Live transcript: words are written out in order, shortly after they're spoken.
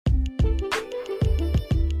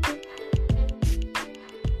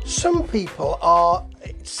Some people are,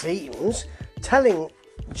 it seems, telling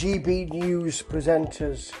GB News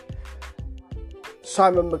presenters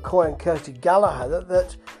Simon McCoy and Kirsty Gallagher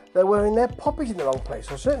that they're wearing their poppies in the wrong place.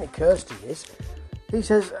 Well, certainly Kirsty is. He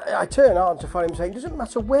says, I turn on to find him saying, it doesn't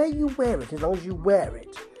matter where you wear it as long as you wear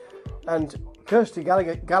it. And Kirsty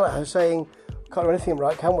Gallagher saying, can't do anything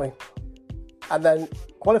right, can we? And then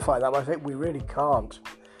qualify that by saying, we really can't.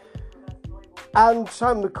 And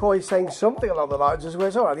Simon McCoy saying something along the lines as well,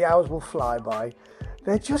 it's all right, the hours will fly by.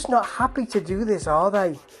 They're just not happy to do this, are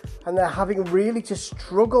they? And they're having really to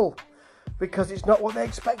struggle because it's not what they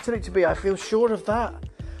expected it to be. I feel sure of that.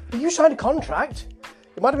 But you signed a contract.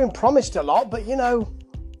 It might have been promised a lot, but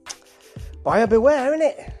buyer beware,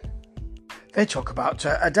 innit? They talk about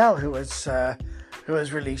Adele, who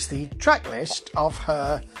has released the track list of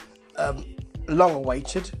her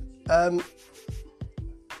long-awaited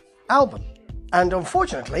album. And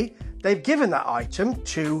unfortunately, they've given that item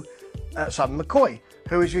to Simon McCoy,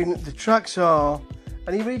 who is doing the tracks are,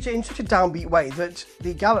 and he reads it in such a downbeat way that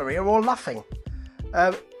the gallery are all laughing.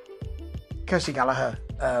 Kirsty Gallagher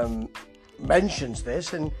mentions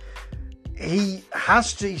this, and he's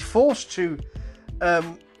forced to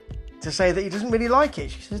say that he doesn't really like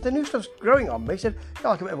it. She says, the new stuff's growing on me. He said, I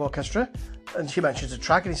like a bit of orchestra. And she mentions the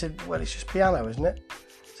track, and he said, well, it's just piano, isn't it?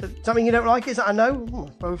 So, does that mean you don't like it? Is that I know?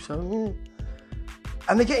 I suppose so.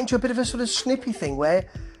 And they get into a bit of a sort of snippy thing where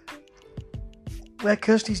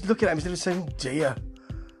Kirsty's looking at him instead of saying, dear.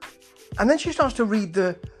 And then she starts to read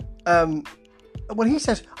when he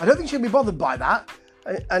says, I don't think she'll be bothered by that.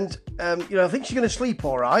 And I think she's going to sleep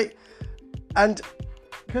all right. And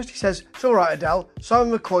Kirsty says, it's all right, Adele.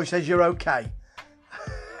 Simon McCoy says you're okay.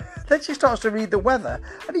 Then she starts to read the weather,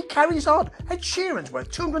 and he carries on. Ed Sheeran's worth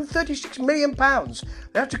 £236 million.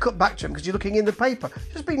 They have to cut back to him because you're looking in the paper.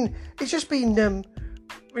 It's just been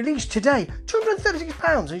released today.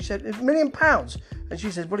 £236. And he said, £1 million. And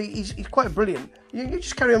she says, well, he's quite brilliant. You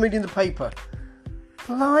just carry on reading the paper.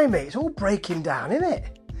 Blimey, it's all breaking down, isn't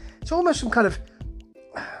it? It's almost some kind of,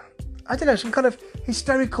 some kind of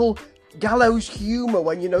hysterical gallows humour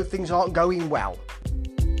when you know things aren't going well.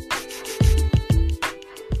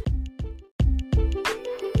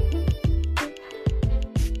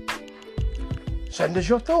 Send us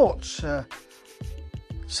your thoughts,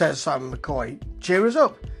 says Simon McCoy. Cheer us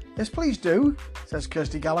up. Yes, please do, says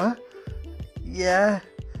Kirsty Gallagher. Yeah,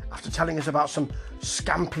 after telling us about some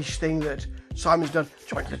scampish thing that Simon's done.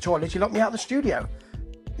 She went to the toilet, he locked me out of the studio.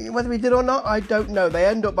 Whether he did or not, I don't know. They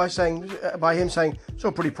end up by him saying, it's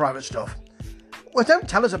all pretty private stuff. Well, don't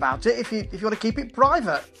tell us about it if you want to keep it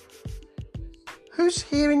private. Who's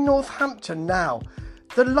here in Northampton now?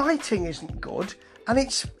 The lighting isn't good, and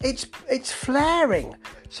it's flaring,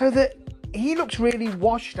 so that he looks really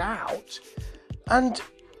washed out, and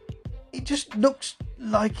it just looks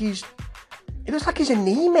like he's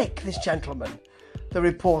anemic, this gentleman, the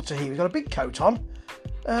reporter here. He's got a big coat on,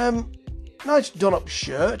 nice done-up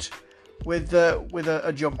shirt with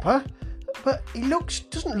a jumper, but he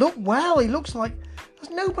doesn't look well. He looks like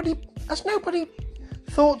has nobody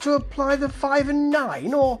thought to apply the 5 and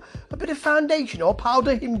 9 or a bit of foundation or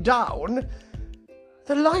powder him down.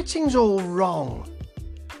 The lighting's all wrong.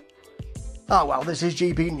 Oh well, this is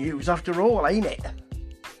GB News after all, ain't it?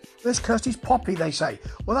 There's Kirsty's poppy, they say.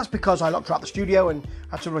 Well, that's because I locked her out the studio and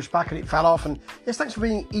had to rush back and it fell off. And yes, thanks for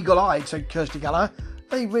being eagle-eyed, said Kirsty Gallagher.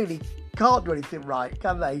 They really can't do anything right,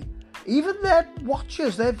 can they? Even their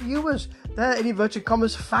watchers, their viewers, their, in inverted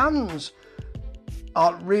commas, fans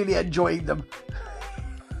aren't really enjoying them.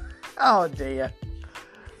 Oh dear.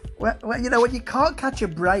 Well, when you can't catch a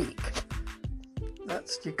break,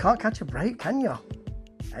 you can't catch a break, can you?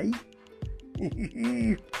 Hey?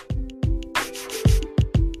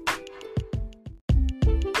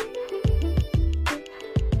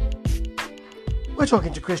 We're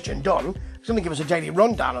talking to Christian Dunn, who's going to give us a daily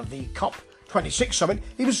rundown of the COP26 summit.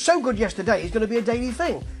 He was so good yesterday, he's going to be a daily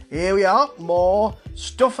thing. Here we are, more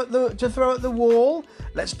stuff to throw at the wall.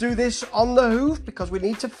 Let's do this on the hoof because we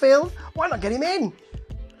need to film. Why not get him in?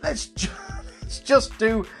 Let's just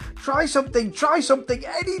try something,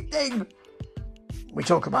 anything. We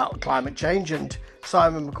talk about climate change, and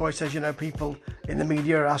Simon McCoy says, people in the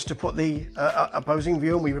media are asked to put the opposing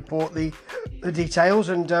view, and we report the details,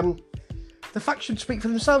 and the facts should speak for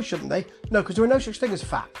themselves, shouldn't they? No, because there are no such thing as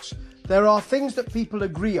facts. There are things that people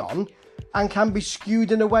agree on and can be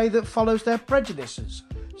skewed in a way that follows their prejudices.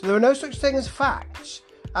 So there are no such thing as facts.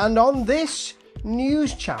 And on this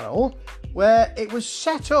news channel, where it was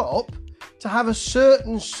set up to have a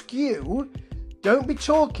certain skew, don't be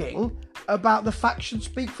talking about the facts should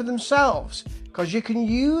speak for themselves, because you can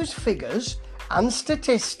use figures and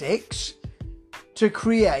statistics to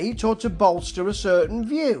create or to bolster a certain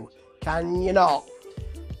view. Can you not?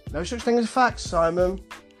 No such thing as facts, Simon.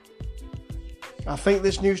 I think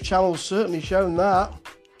this news channel's certainly shown that.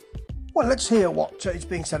 Well, let's hear what is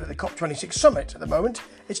being said at the COP26 summit at the moment.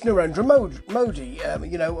 It's Narendra Modi,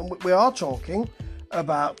 and we are talking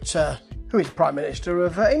about who is Prime Minister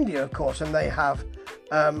of India, of course, and they have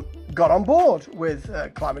got on board with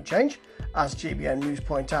climate change, as GBN News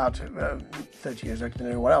point out 30 years later than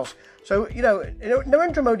anyone else. So,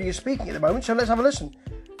 Narendra Modi is speaking at the moment, so let's have a listen.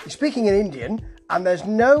 He's speaking in Indian, and there's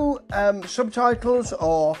no subtitles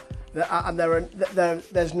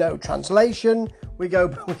there's no translation. We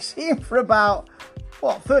see him for about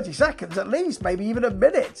 30 seconds at least, maybe even a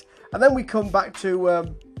minute, and then we come back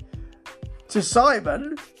to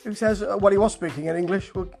Simon, who says he was speaking in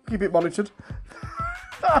English. We'll keep it monitored.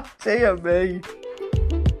 Oh, dear me.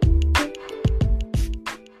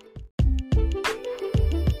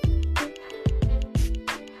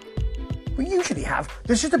 We usually have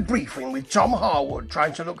this is a briefing with Tom Harwood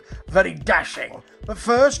trying to look very dashing. But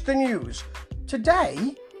first, the news.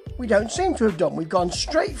 Today, we don't seem to have done. We've gone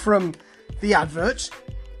straight from the adverts,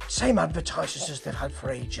 same advertisers as they've had for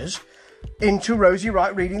ages, into Rosie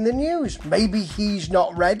Wright reading the news. Maybe he's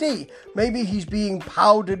not ready. Maybe he's being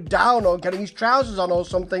powdered down or getting his trousers on or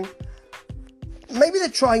something. Maybe they're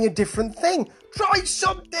trying a different thing. Try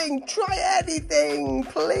something. Try anything,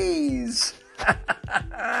 please.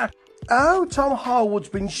 Oh, Tom Harwood's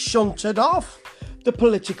been shunted off the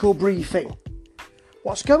political briefing.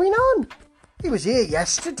 What's going on? He was here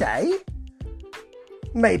yesterday.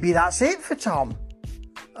 Maybe that's it for Tom.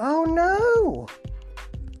 Oh no.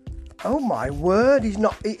 Oh my word, he's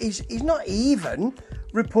not even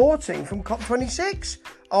reporting from COP26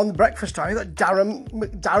 on the breakfast time. You've got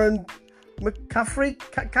Darren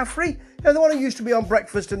McCaffrey, the one who used to be on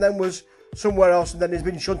breakfast and then was somewhere else and then has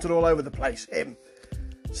been shunted all over the place, him.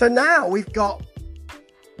 So now we've got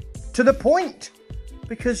to the point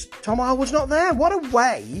because Tom Harwood's not there. What a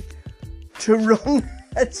way to run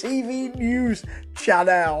a TV news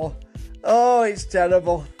channel. Oh, it's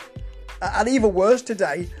terrible. And even worse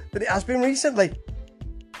today than it has been recently.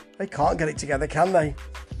 They can't get it together, can they?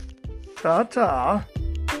 Ta-ta.